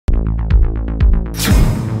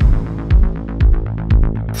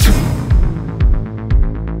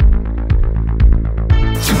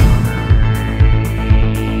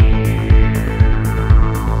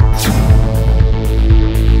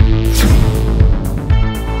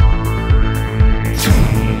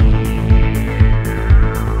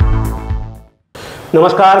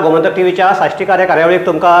नमस्कार. गोमंतक टीव्हीच्या साश्टीकार कार्यावळीक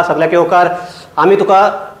तुमकां सगळ्याक येवकार. आमी तुका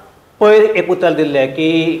पयर एक उतर दिल्लें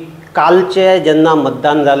की कालचे जेन्ना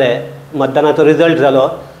मतदान जालें, मतदानाचो रिजल्ट जालो,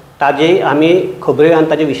 ताजी आमी खबऱ्यो आनी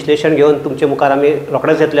ताजें विश्लेशण घेवन तुमचे मुखार आमी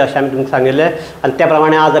रोखडेच येतले अशें आमी तुमकां सांगिल्लें आनी त्या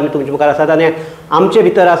प्रमाणे आज आमी तुमचे मुखार आसात आनी आमचे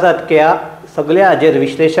भितर आसात की ह्या सगळ्या हाजेर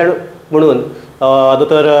विश्लेशण म्हणून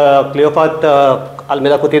दोतोर क्लिओफात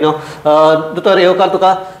आल्मेदा कुतिनो. दोतोर येवकार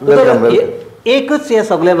तुका. एकच हे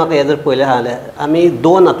सगळें म्हाका हे जर पयलें जाल्यार आमी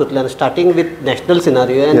दोन हातूंतल्यान starting with national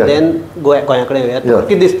scenario and then गोंया कडेन येवया.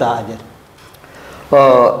 कितें दिसता हाजेर?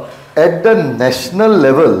 At the national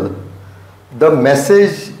level, the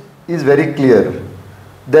message is very clear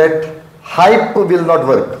that hype will not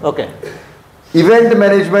work. Okay. Event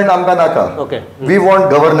management amka naka. Okay. We want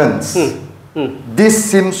governance. This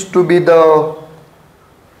seems to be the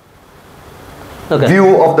view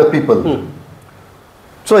of the people.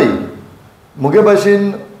 So, muge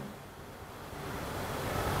bashin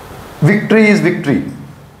victory is victory.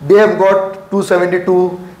 They have got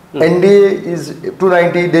 272. NDA is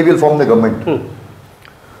 290, they will form the government.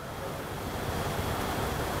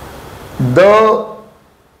 The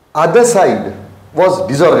other side was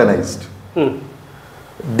disorganized.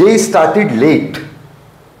 They started late.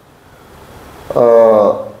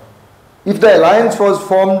 If the alliance was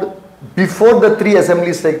formed before the 3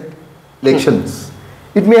 assembly elections,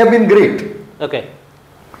 it may have been great. Okay.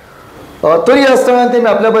 तरी आसतना तेमी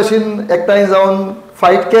आपल्या भाशेन एकठांय जावन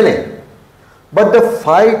fight केलें. But the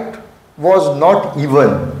fight was not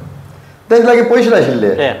even. That's like a position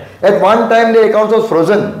आशिल्ले. At one time the accounts was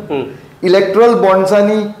frozen. Electoral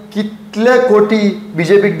bondsani कितले कोटी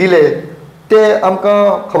BJP दिले ते आमकां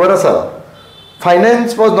खबर आसा.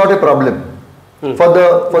 Finance was not a problem for the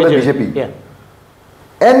BJP.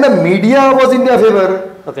 And the media was in their favor.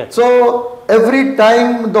 Okay. So every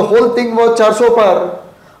time the whole thing was 400 par.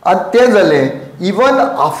 And ते जाले. Even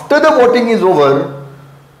after the voting is over,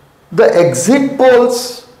 the exit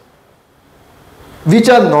polls, which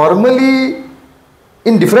are normally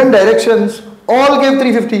in different directions, all gave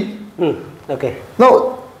 350. Okay.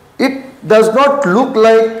 Now, it did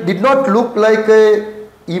not look like a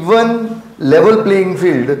even level playing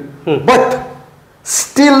field, but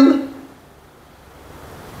still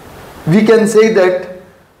we can say that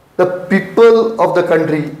the people of the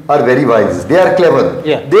country are very wise. They are clever.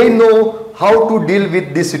 Yeah. They know how to deal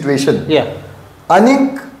with this situation. Yeah.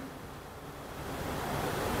 Anik,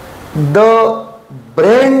 the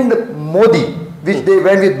brand Modi, which they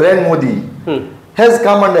went with brand Modi, has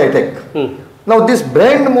come under attack. Now this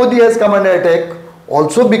brand Modi has come under attack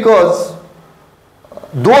also because,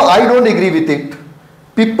 though I don't agree with it,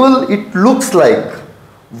 people, it looks like,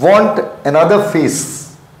 want another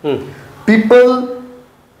face. People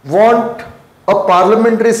want a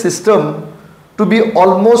parliamentary system to be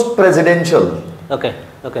almost presidential. Okay.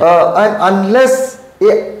 Okay. And unless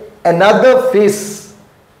another face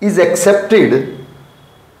is accepted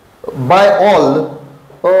by all,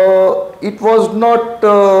 it was not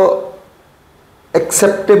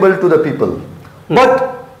acceptable to the people.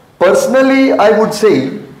 But personally I would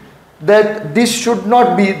say that this should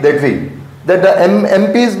not be that way, that the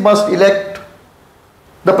MPs must elect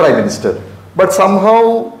the Prime Minister. But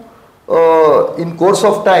somehow in course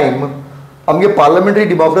of time आमगे parliamentary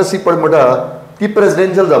democracy per म्हणटा ती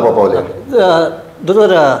presidential जावपा पावल्या.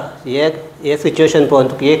 दोतोर हे situation पळोवन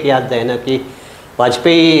तुका एक याद जायना की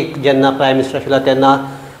वाजपेयी जेन्ना प्रायम मिनिस्टर आशिल्लो तेन्ना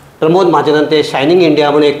प्रमोद महाजनान ते शायनींग इंडिया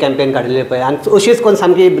म्हणून एक कॅम्पेन काडिल्लें पळय आनी अशीच कोण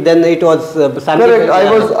सामकी then it was correct.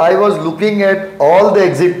 I was looking at all the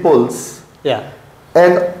exit polls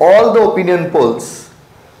and all the opinion polls.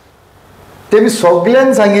 तेमी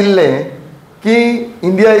सगळ्यांनी सांगिल्लें की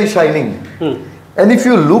India is shining. And if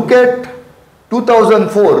you look at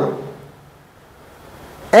 2004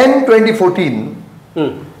 and 2014,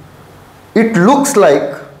 it looks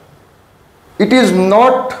like it is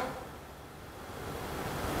not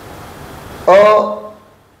a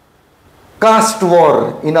caste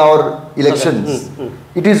war in our elections.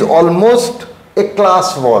 It is almost a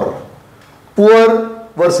class war, poor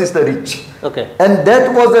versus the rich. Okay. And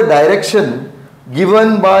that was the direction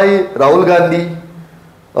given by Rahul Gandhi.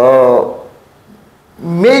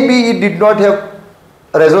 Maybe it did not have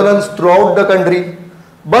resonance throughout the country,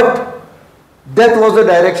 but that was the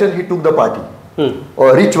direction he took the party,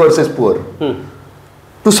 or rich versus poor.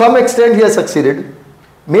 To some extent he has succeeded.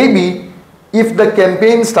 Maybe if the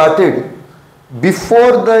campaign started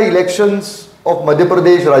before the elections of Madhya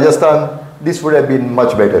Pradesh, Rajasthan, this would have been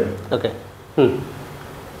much better. Okay.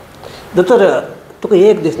 दोतोर तुका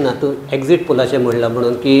एक दिसना तूं exit पोलाचें म्हणलां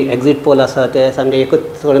म्हणून की exit poll आसा ते सामकें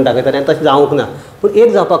एकच कडेन दाखयता आनी तशें जावंक ना. पूण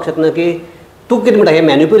एक जावपाक शकना की तूं कितें म्हणटा हे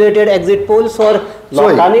मॅन्युपुलेटेड एक्झिट पोल्स ऑर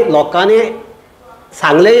लोकांनी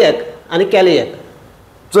सांगले एक आनी केले एक?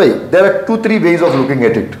 So there are 2-3 ways of looking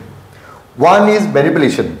at it. One is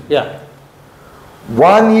manipulation. Yeah.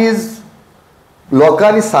 One is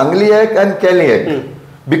लोकांनी सांगली एक and केले एक.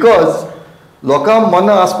 Because लोकां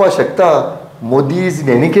मना आसपा शकता Modi is in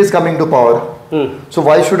any case coming to power. So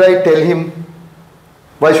why should I tell him?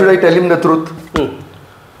 Why should I tell him the truth?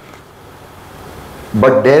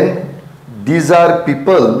 But then these are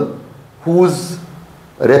people whose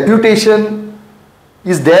reputation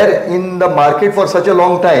is there in the market for such a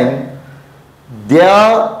long time.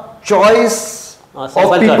 Their choice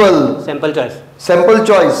of people, sample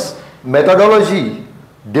choice, methodology,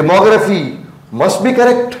 demography must be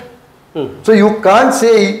correct. So you can't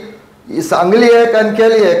say Sangliak and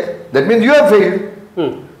Kaliak, that means you have failed.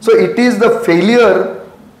 So it is the failure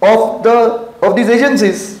of these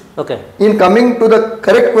agencies in coming to the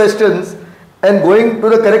correct questions and going to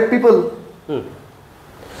the correct people.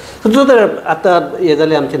 सो तर आतां हे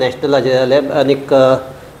जालें आमचें national हाजें जालें आनीक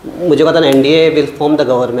म्हजे कोतान NDA will form the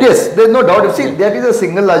government. Yes, there is no doubt. See, that is the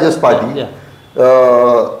single largest party,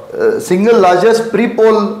 single largest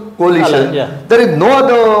pre-poll coalition. There is no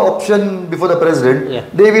other option before the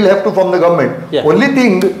president. They will have to form the government. Only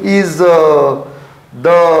thing is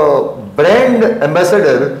the brand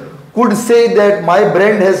ambassador could say that my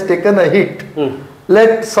brand has taken a hit.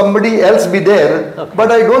 Let somebody else be there,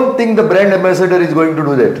 but I don't think the brand ambassador is going to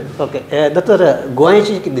do that. Okay. तर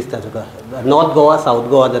गोंयची कितें दिसता तुका? North Goa, south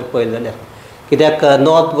Goa जर पळयलें जाल्यार कित्याक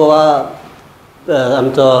north Goa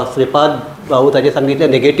आमचो श्रीपाद भाऊ ताजें सांगितलें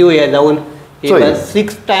नेगेटिव्ह हे जावन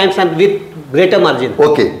 6 times and with greater margin.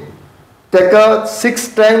 Okay. Taka 6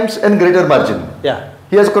 times and greater margin. Yeah.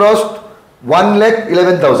 He has crossed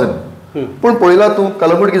 1,11,000. पूण पळयला तूं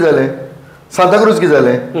कलंगूट कितें जालें, सांताक्रूज कितें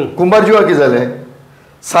जालें, कुंभारजुआ कितें जालें.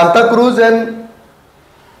 Santa Cruz and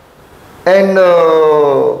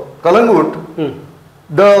Kalangut,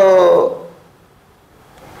 the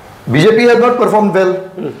BJP has not performed well.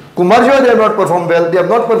 Kumarjua, they have not performed well. They have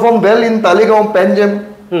not performed well in Talegaon, Panjim.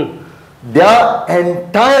 Their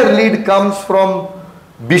entire lead comes from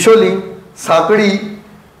Bisholi, Sakadi,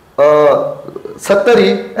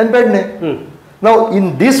 Sattari and Pedne. Now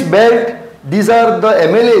in this belt, these are the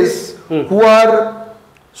MLAs who are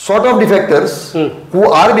sort of defectors, who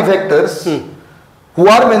are defectors, who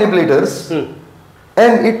are manipulators,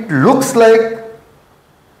 and it looks like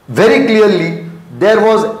very clearly there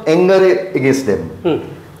was anger against them,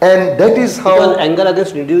 and that is how. Because anger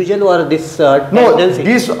against individual or this no,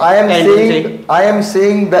 this I am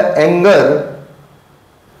saying the anger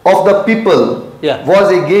of the people was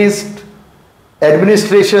against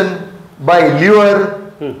administration by lure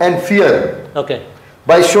and fear. Okay.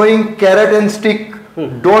 By showing carrot and stick.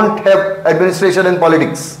 Don't have administration and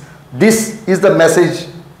politics. This is the message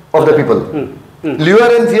of the people.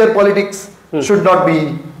 Lure and fear politics should not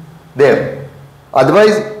be there.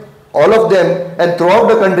 Otherwise, all of them and throughout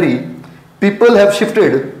the country, people have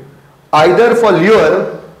shifted either for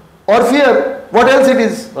lure or fear. What else it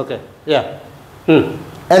is? Okay. Yeah.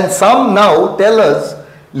 And some now tell us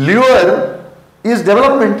lure is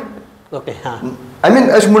development. Okay. I mean,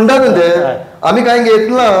 अश म्हणटात न्हू ते आमी कांय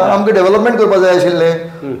घेतला आमकां development करपाक जाय आशिल्लें,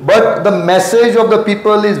 but the message of the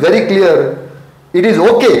people is very clear. It is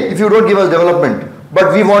okay if you don't give us development,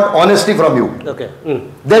 but we want honesty from you.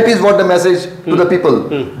 That is what the message to the people.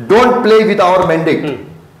 Don't play with our mandate.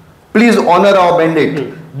 Please honor our mandate.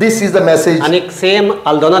 This is the message. आणि same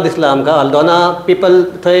Aldona दिसला आमकां. Aldona people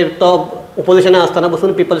थंय तो ओपोजिशनाक आसतना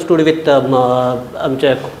बसून people stood with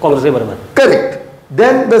आमचे काँग्रेसी बरोबर. Correct.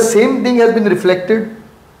 Then the same thing has been reflected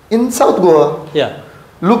in South Goa. Yeah.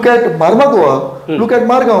 Look at Marma Goa. Look at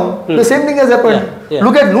Margaon. The same thing has happened.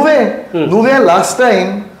 Look at Nuve. Nuve last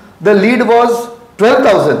time the lead was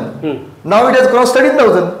 12,000. Now it has crossed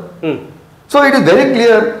 13,000. So it is very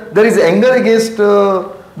clear there is anger against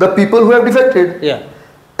the people who have defected. Yeah.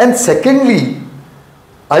 And secondly,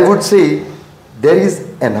 I would say there is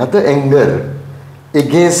another anger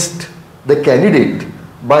against the candidate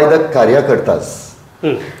by the Karyakartas.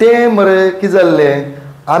 ते मरे कितें जाल्लें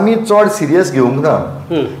आमी चड serious घेवंक ना,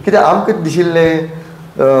 कित्याक आमकां दिशिल्लें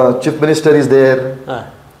chief minister is there,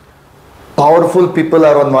 powerful people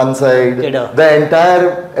are on one side, the entire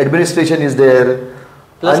administration is there,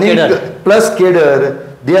 plus cadre,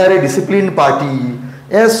 they are a disciplined party,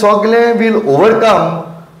 and sogle will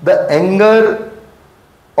overcome the anger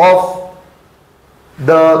of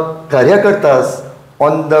the Karyakartas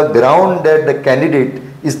on the ground that the candidate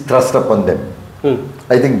is thrust upon them.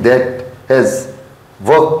 I think that has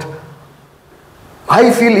worked.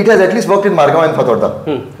 I feel it has at least worked in Margaon and Fatorda.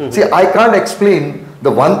 See, I can't explain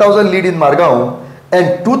the 1000 lead in Margao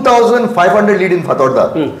and 2500 lead in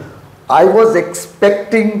Fatorda. I was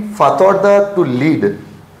expecting Fatorda to lead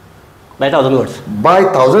by 1000 votes. By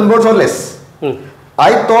 1000 votes or less.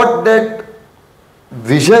 I thought that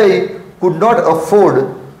Vijay could not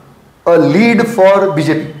afford a lead for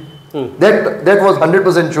BJP. That was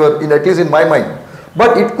 100% sure, at least in my mind.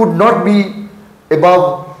 But it could not be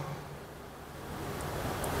above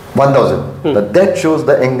 1000. That shows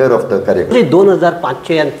the anger of the कार्यकर्ते.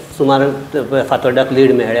 2005 सुमार फातोर्डाक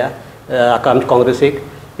lead मेळ्ळ्या काँग्रेसीक.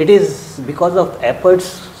 It is because of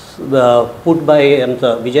efforts put by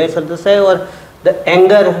Vijay Sardesai or the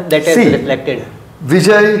anger that has reflected?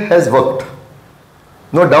 Vijay has worked,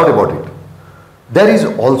 no doubt about it. There is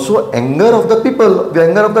also anger of the people, the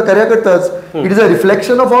anger of the Karyakartas. It is a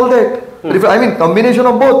reflection of all that. I mean, combination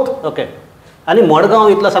of both. Okay. आणि मडगांव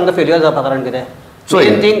इतलो सामको failure जावपा कारण कितें?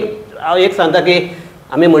 Main thing हांव एक सांगता की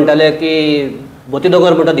आमी म्हणटाले की बोती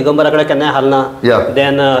दोंगर म्हणटा दिगंबरा कडेन केन्नाय हालना.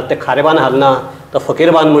 देन ते खारेबान हालना, तो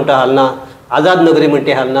फकीरबान म्हणटा हालना, आझाद नगरी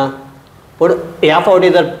म्हणटी हालना. पण ह्या फावटी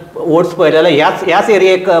जर वोट्स पळयले जाल्यार ह्याच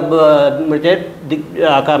एरियेक म्हणजे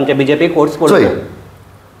आमच्या BJPक वोट्स पडटा.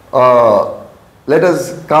 Let us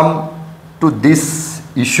come to this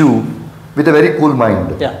issue with a very cool mind.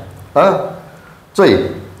 So,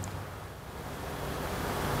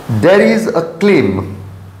 there is a claim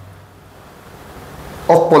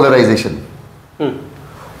of polarization.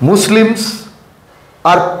 Muslims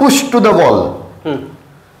are pushed to the wall.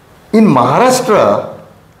 In Maharashtra,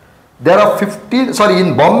 there are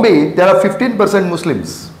in Bombay, there are 15%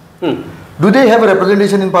 Muslims. Do they have a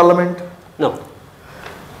representation in parliament? No.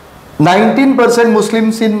 19%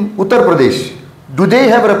 Muslims in Uttar Pradesh. Do they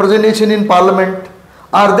have representation in parliament?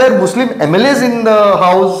 Are there Muslim MLAs in the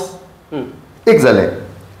house? Exale.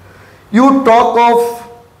 You talk of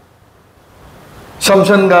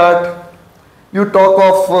Shamshan Ghat, you talk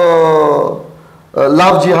of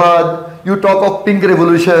Love Jihad, you talk of Pink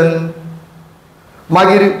Revolution.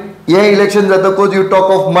 Magir, election jatakos, you talk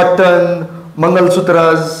of mutton, Mangal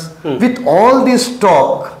Sutras. With all this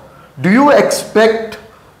talk, do you expect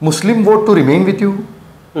Muslim vote to remain with you?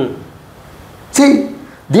 See,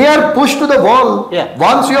 they are pushed to the wall.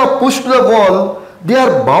 Once you are pushed to the wall, they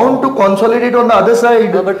are bound to consolidate on the other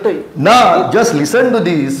side. Now, just listen to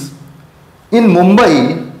this. In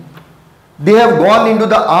Mumbai, they have gone into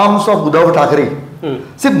the arms of Adv Thackeray.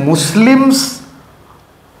 See, Muslims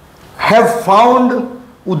have found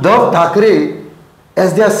Adv Thackeray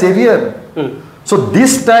as their savior. So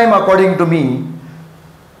this time, according to me,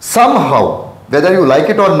 somehow, whether you like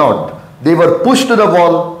it or not, they were pushed to the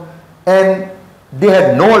wall and they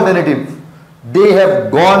had no alternative. They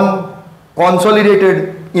have gone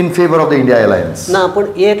consolidated in favor of the India alliance. ना पण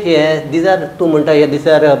एक हे these are तू म्हणटा हे these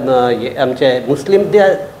are आमचे मुस्लिम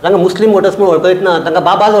तांकां मुस्लिम voters म्हणून वळखयत ना, तांकां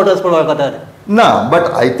बाबाज वोटर्स म्हणून वळखतात. No,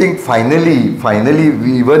 but I think finally,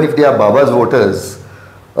 even if they are Baba's voters,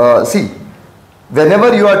 see,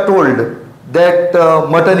 whenever you are told that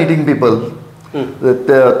mutton eating people,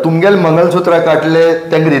 तुमगेल mangalsutra काटले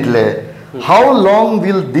तेंग दितले, how long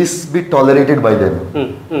will this be tolerated by them?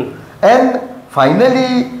 And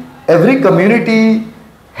finally, every community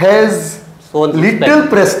has little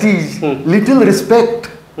prestige, little respect.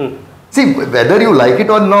 See, whether you like it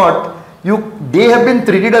or not, they have been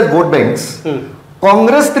treated as vote banks.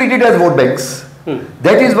 Congress treated as vote banks.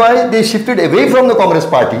 That is why they shifted away from the Congress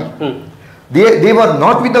party. They were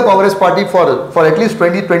not with the Congress party for at least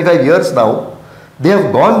 20-25 years now. They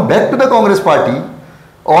have gone back to the Congress party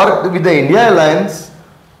or with the India alliance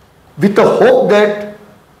with the hope that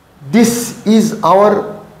this is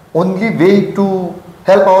our only way to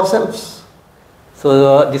help ourselves.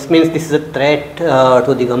 So this means this is a threat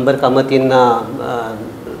to the Digambar Kamath in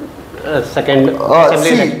second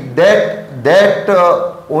assembly. See, that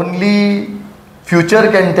only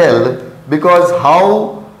future can tell, because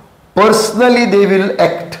how personally they will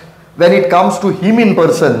act when it comes to him in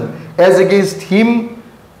person as against him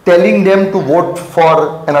telling them to vote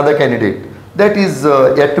for another candidate. That is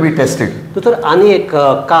yet to be tested. तर आनी एक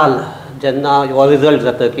काल जेन्ना हो result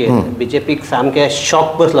जाता की BJPक सामके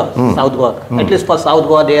shock बसलो साऊथ गोवाक, एटलीस्ट फॉर साऊथ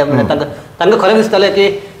गोवा दे तांकां खरें दिसतालें की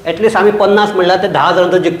एटलीस्ट आमी 50 म्हणल्यार ते 10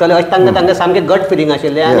 जाणां तर जिखतले अशें तांकां सामकें गट फिलींग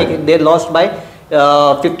आशिल्लें आनी they lost by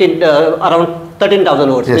 15 around 13,000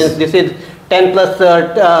 votes. Means this is 10 plus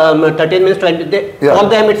 13 means 20. All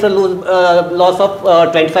them it's a loss of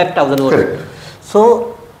 25,000 votes. So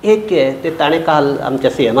एक ते ताणें काल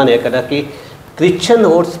आमच्या CMान हें केलां की Christian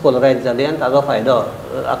votes polarized जाले आनी ताजो फायदो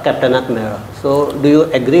कॅप्टनाक मेळ्ळो. So do you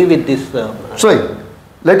agree with this? So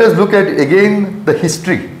let us look at again the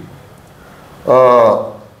history.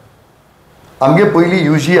 आमगे पयली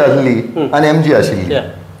UG आसली आनी MG आशिल्ली.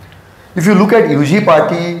 If you look at UG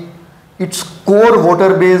party, its core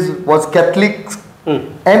voter base was Catholics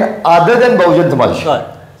and other than Bahujan Samaj.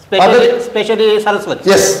 Especially Saraswati.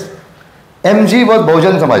 Yes. MG was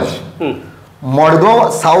Bahujan Samaj.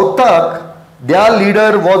 Modgaon Southak, their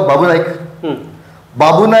leader was Babu Naik.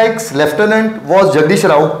 Babu Naik's lieutenant was Jagdish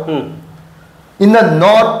Rao. In the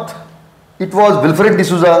north, it was Wilfred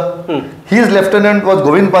D'Souza. His lieutenant was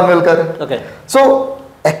Govind Panvelkar. Okay. So,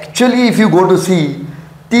 actually, if you go to see,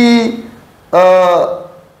 the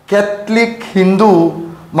Catholic,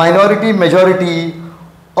 Hindu, minority, majority,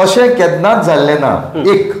 अशें केन्नाच जाल्लें ना.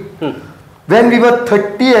 एक, when we were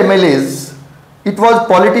 30 MLAs, it was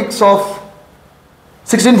politics of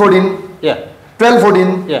 16-14,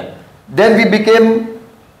 12-14, then we became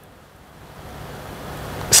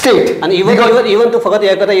state. And even to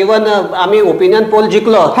forget, even आमी opinion poll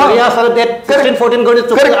जिंकलो, तरी आसतना ते 16-14 गणित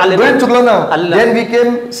चुकलो ना. Then we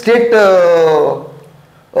came state,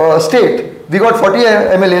 we got 40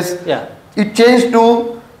 MLAs. It changed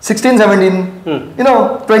to 16-17,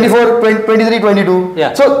 24, 23, 22.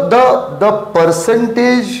 So the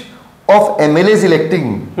percentage of MLAs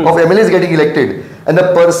electing, of MLAs getting elected, and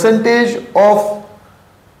the percentage of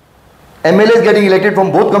MLAs getting elected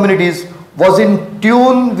from both communities was in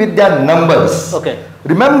tune with their numbers. Okay.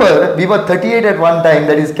 Remember, we were 38 at one time,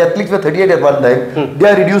 that is Catholics were 38 at one time, they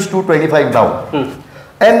are reduced to 25 now.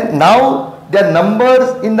 And now their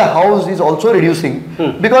numbers in the house is also reducing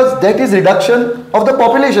because that is reduction of the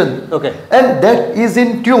population. Okay. And that is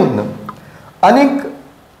in tune. Anik,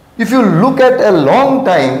 if you look at a long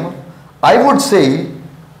time, I would say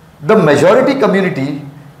the majority community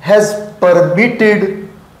has permitted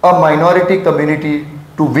a minority community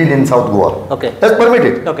to win in South Goa. Okay. Has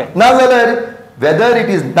permitted. Okay. Now whether it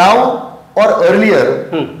is now or earlier,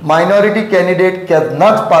 minority candidate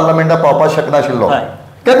cannot parliament papa shakna shillo.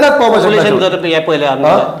 Cannot papa shakna shillo.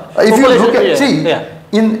 If you look at, see,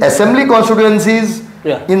 in assembly constituencies,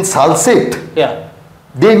 in Salset,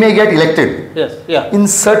 they may get elected. In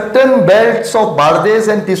certain belts of Bardes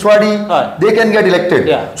and Tiswadi, they can get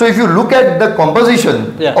elected. So if you look at the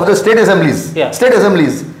composition of the state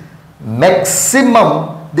assemblies,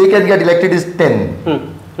 maximum they can get elected is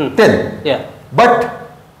 10. 10. But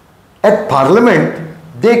at parliament,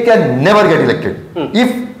 they can never get elected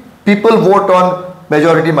if people vote on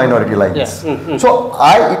majority minority lines. So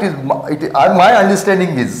my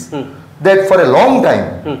understanding is that for a long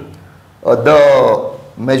time, the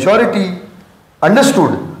majority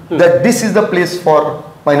understood that this is the place for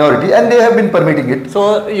minority and they have been permitting it.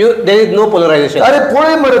 So there is no polarization.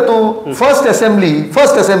 First assembly,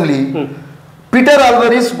 Peter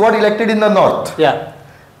Alvarez got elected in the north.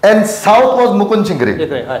 And south was Mukund Chingre.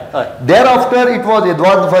 Thereafter it was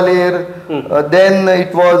Edward Valer, then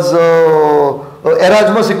it was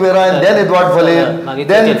Erasmus Iquera, and then Edward Valer,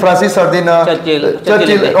 then Francis Sardina,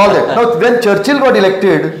 Churchill, all that. Now when Churchill got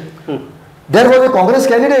elected, there was a Congress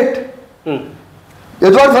candidate.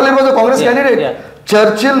 Edward Valer was a Congress candidate.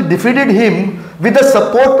 Churchill defeated him with the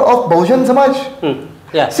support of Bahujan Samaj.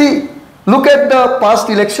 See, look at the past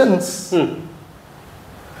elections.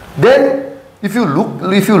 Then, if you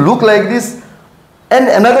look like this, and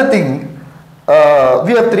another thing,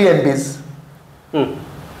 we have 3 MPs.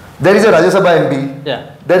 There is a Rajya Sabha MP.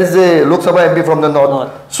 There is a Lok Sabha MP from the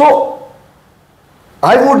north. So,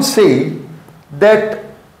 I would say that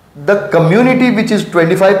the community which is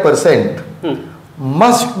 25%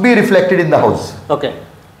 must be reflected in the house.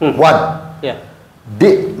 One.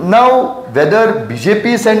 Now, whether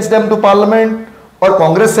BJP sends them to parliament or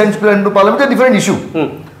Congress sends them to parliament is a different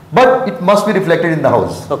issue. But it must be reflected in the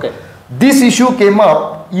house. This issue came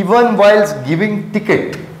up even whilst giving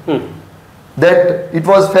ticket. That it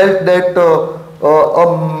was felt that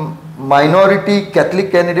a minority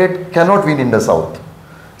Catholic candidate cannot win in the south.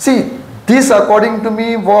 See, this according to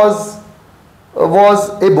me was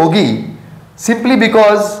a bogey simply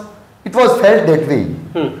because it was felt that way.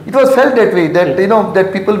 It was felt that way that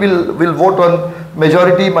that people will vote on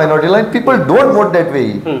majority minority line. People don't vote that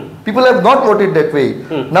way. People have not voted that way.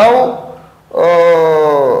 Now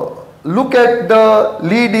look at the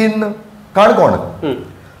lead in Kankon.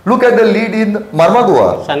 Look at the lead in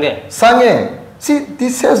Marmagua. Sange. See,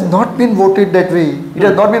 this has not been voted that way. It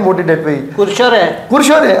has not been voted that way.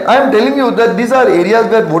 Kurshare. I am telling you that these are areas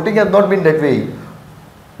where voting has not been that way.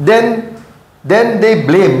 Then they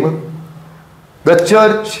blame the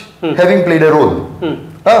church having played a role.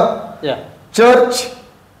 Church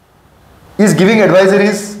is giving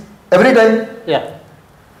advisories every time.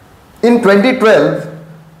 In 2012,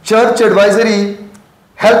 church advisory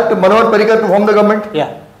helped Manohar Parrikar to form the government.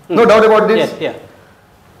 No doubt about this.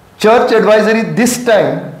 church advisory this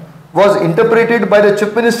time was interpreted by the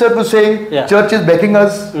chief minister to say church is backing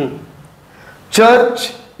us.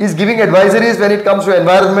 Church is giving advisories when it comes to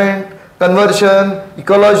environment, conversion,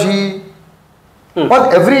 ecology.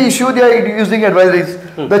 On every issue they are using advisories.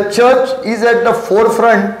 The church is at the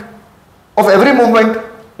forefront of every movement.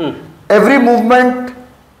 Every movement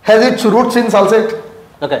has its roots in Salset.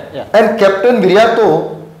 Okay, and Captain Viriato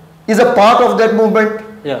is a part of that movement.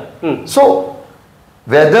 So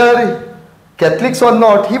whether Catholics or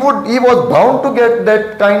not, he was bound to get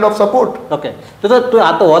that kind of support. Okay. So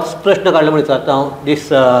आता होच प्रश्न काढला म्हणजे आता this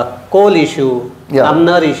coal issue,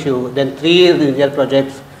 Amnar issue, then 3 linear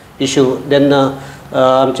projects issue, then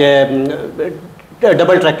आमचे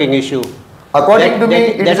double tracking issue. According to me,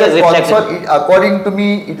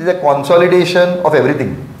 it is a consolidation of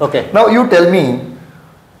everything. Okay. Now you tell me,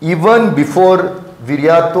 even before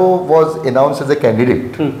Viriato was announced as a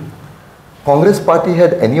candidate, Congress party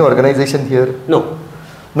had any organization here? No.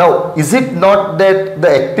 Now, is it not that the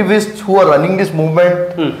activists who are running this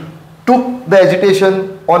movement took the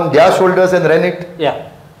agitation on their shoulders and ran it? Yeah.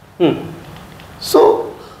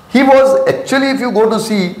 So, he was actually, if you go to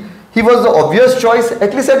see, he was the obvious choice,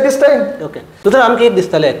 at least at this time. Okay. So, आमकां एक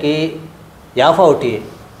दिसतालें की ह्या फावटी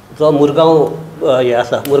जो मुरगांव हे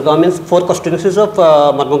आसा, Mormugao means 4 constituencies of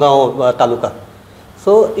Marmugao Taluka.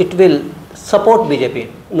 So, it will support BJP.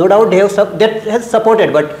 No doubt that has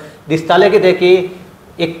supported, but दिसतालें कितें की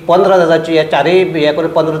एक 15,000ची या 15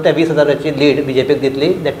 ते 20,000ची लीड BJP दितली,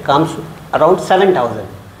 that comes around 7,000.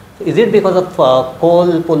 Is it because of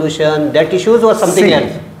coal pollution, that issues, or something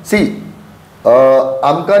else? See,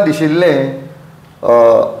 आमकां दिशिल्लें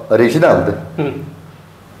Reginald,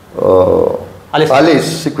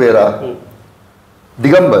 आलिस Sequeira,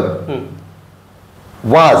 Digambar,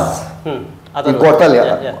 was,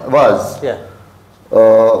 was,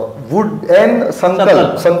 would and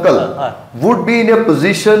Sankal would be in a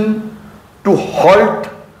position to halt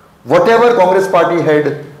whatever Congress party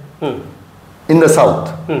had in the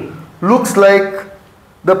south. Looks like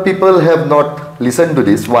the people have not listened to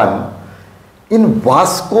this one. In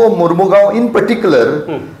Vasco, Murmugao in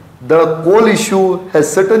particular, the coal issue has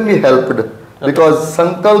certainly helped because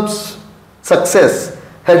Sankalp's success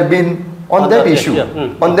had been on that issue.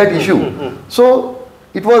 On that issue. So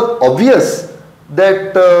it was obvious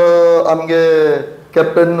that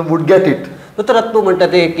Captain would get it. तर तूं म्हणटा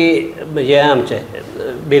ते की हे आमचे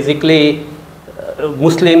basically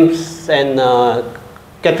Muslims and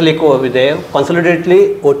Catholic over there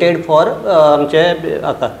consolidatedly voted for आमचे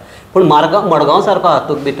आता पण मडगांव सारको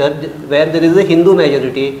हातूंत भितर where there is a Hindu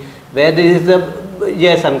majority, where there is a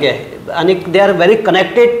yes सामकें आनी they are very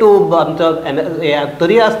connected to आमचो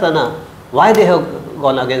तरी आसतना why they have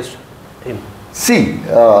gone against him? See,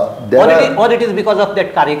 or it is because of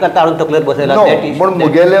that Karyakarta हाडून तकलेर बसयला. No, but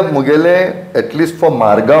Mugele, at least for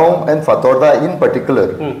Margaon and Fatorda in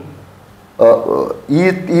particular,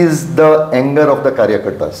 it is the anger of the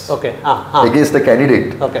Karyakartas against the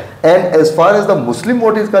candidate. Okay. And as far as the Muslim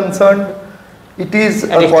vote is concerned, it is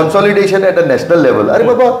a consolidation at a national level. Are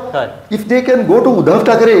Baba, if they can go to Uddhav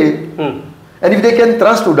Thackeray and if they can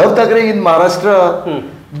trust Uddhav Thackeray in Maharashtra,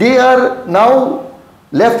 they are now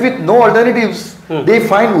left with no alternatives. They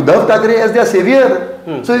find Uddhav Thackeray as their savior.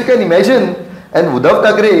 So you can imagine, and Uddhav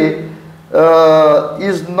Thackeray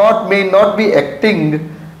may not be acting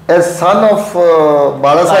as son of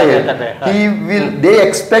Balasaheb. They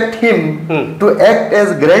expect him to act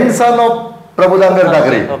as grandson of Prabhudankar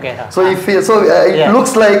Thackeray. So it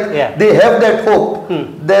looks like they have that hope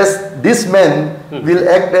that this man will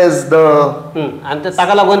act as the and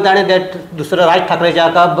ताका लागून ताणें that दुसरो राज ठाकरेच्या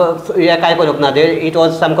हाका हे काय करूंक ना. It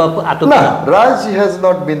was सामको हातूंत ना. Raj has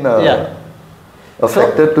not been a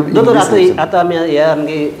factor to be. दोतोर आतां आमी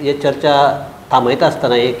हे चर्चा थांबयता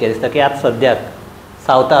आसतना एक दिसता की आतां सद्याक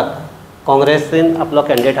सावथाक काँग्रेसीन आपलो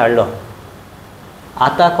कॅन्डिडेट हाडलो.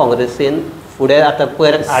 आतां काँग्रेसीन फुडें आतां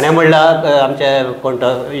पयर हाणें म्हणलां आमचे कोण तो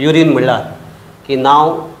युरीन म्हणलां की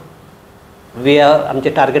नाव we are आमचे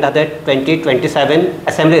टार्गेट आहा 2027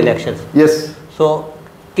 असेंब्ली इलेक्शन्स. Yes. So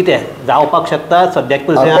कितें जावपाक शकता सद्याक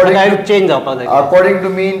काय चेंज जावपाक जाय? According to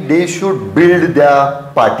me, they should build their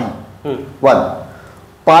party. One,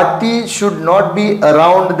 party should not be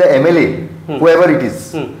around the MLA, whoever it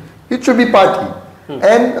is. It should be party,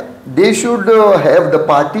 and they should have, the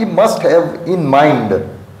party must have in mind,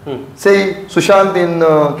 say Sushant in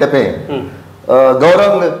Kepe,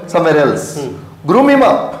 Gaurang somewhere else, groom him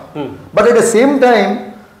up. But at the same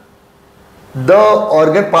time,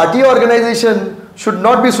 the party organization should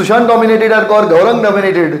not be Sushant dominated or Gaurang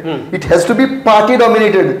dominated. It has to be party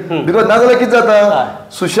dominated. Because नाजाल्यार कितें जाता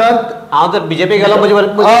सुशांत हांव जर BJP गेलो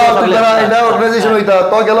organisation वयता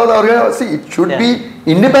तो गेलो see it should be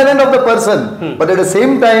independent of the person but at the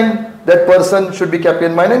same time that person should be kept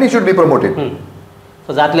in mind and he should be promoted.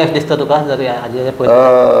 So जातले दिसता तुका जर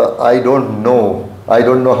I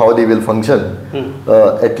don't know how they will function.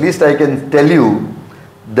 At least I can tell you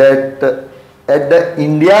that at the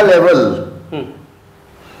India level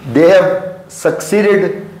they have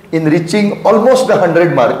succeeded in reaching almost the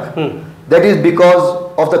 100 mark. That is because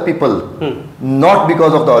of the people, not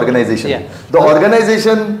because of the organization. The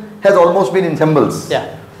organization has almost been in shambles,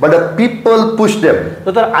 but the people push them.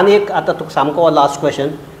 So तर आणि एक आता तुका सामको last question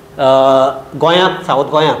गोंयांत south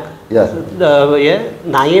गोंयांत हे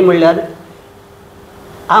नाही म्हणल्यार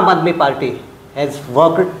आम आदमी party has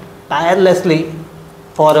worked tirelessly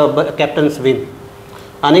for captains win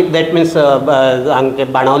आनी दॅट मिन्स हांगे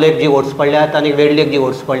बाणावलेक जी वोट्स पडल्यात आनी वेडलेक जी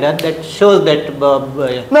वोट्स पडल्यात that shows that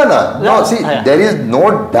no see there is no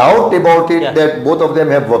doubt about it that both of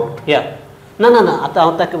them have worked. ना आतां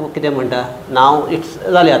हांव ताका कितें म्हणटा नाव इट्स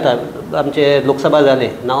जालें आतां आमचे लोकसभा जाले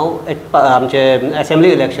नाव आमचे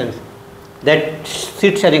असेंब्ली इलेक्शन्स दॅट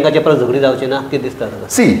सीट शेरिंगाचे परत झगडी जावची ना कितें दिसता तुका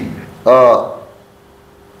सी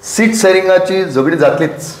सीट शेरिंगाची झगडी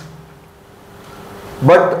जातलीच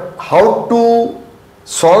but how to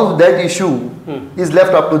solve that issue is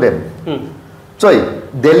left up to them. Sorry,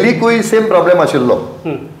 Delhi same problem ashillo.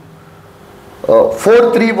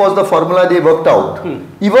 4-3 was the formula they worked out.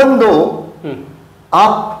 Even though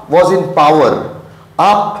AAP was in power,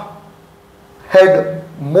 AAP had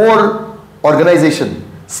more organization.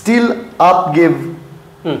 Still AAP gave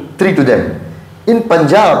 3 to them. In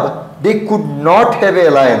Punjab, they could not have an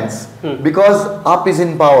alliance because AAP is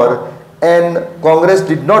in power and Congress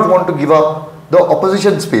did not want to give up the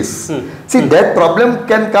opposition space. See, that problem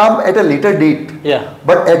can come at a later date.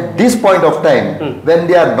 But at this point of time, when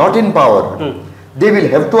they are not in power, they will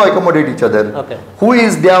have to accommodate each other. Who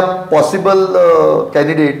is their possible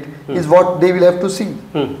candidate is what they will have to see.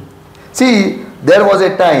 See, there was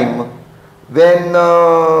a time when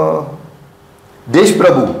Desh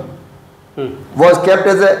Prabhu was kept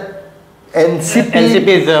as a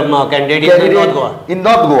NCP's candidate in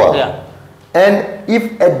North Goa. And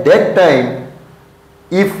if at that time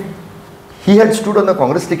if he had stood on the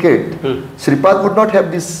Congress ticket, Shripad would not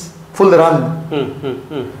have this full run.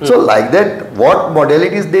 So like that, what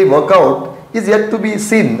modalities they work out is yet to be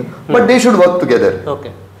seen, but they should work together.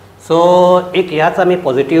 Okay. So एक ह्याच आमी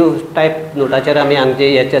positive type नोटाचेर आमी हांगचे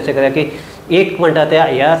हे चर्चा करूया की एक म्हणटा ते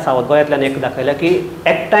ह्या सावथ गोंयांतल्यान एक दाखयला की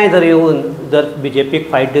एकठांय जर येवन जर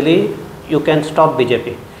बीजेपीक फायट दिली यू कॅन स्टॉप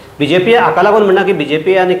बीजेपी हाका लागून म्हणना की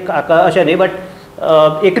बीजेपी आनी अशें न्ही but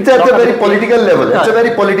it's at a very political level. It's a very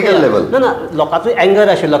political level. No, लोकांचो एंगर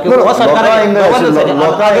आशिल्लो की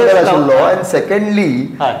and secondly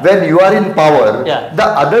when you are in power the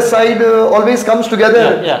other side always comes together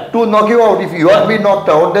to knock you out. If you are being knocked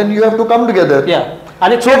out then you have to come together.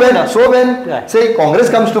 And so when say Congress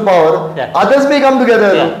comes to power others may come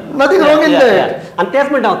together. Nothing wrong in that. And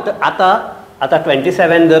तेच म्हणटा आता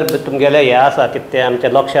 27 जर तुमगेले हे आसा कितें आमचें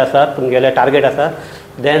लक्ष्य आसा तुमगेले target आसा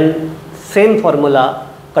देन सेम फॉर्मुला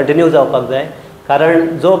कंटिन्यू जावपाक जाय कारण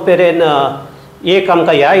जो पेरेन एक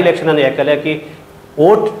आमकां ह्या इलेक्शनान हें केलें की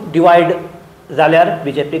वोट डिवायड जाल्यार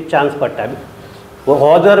बीजेपीक चान्स पडटा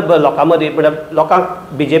हो जर लोकां मदीं म्हळ्यार लोकांक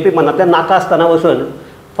बीजेपी मनांतल्यान नाका आसतना वचून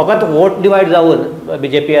फकत वोट डिवायड जावन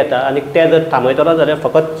बीजेपी येता आनी ते जर थांबयतलो जाल्यार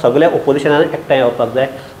फकत सगळे ओपोजिशनान एकठांय येवपाक जाय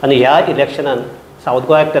आनी ह्या इलेक्शनान सावथ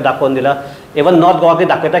गोंयाक ते दाखोवन दिला इवन नॉर्थ गोवाक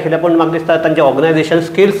दाखयता आशिल्ले पूण म्हाका दिसता तांचे ऑर्गनायझेशन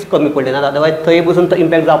स्किल्स कमी पडले ना अदरवायज थंय बसून तो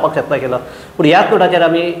इम्पॅक्ट जावपाक शकता आशिल्लो पूण ह्याच नोटाचेर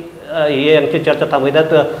आमी ही आमची चर्चा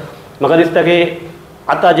थांबयतात म्हाका दिसता की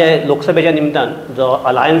आतां जे लोकसभेच्या निमतान जो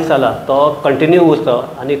अलायन्स जाला तो कंटिन्यू उरचो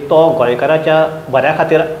आनी तो गोंयकाराच्या बऱ्या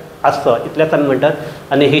खातीर आसचो इतलेंच आमी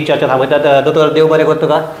म्हणटात आनी ही चर्चा थांबयतात दोतोर देव बरें करूं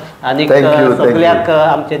तुका आनी सगळ्याक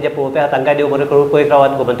आमचे जे पळोवपी आसा तांकांय देव बरें करूं पळयत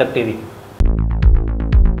रावात गोमंतक TV.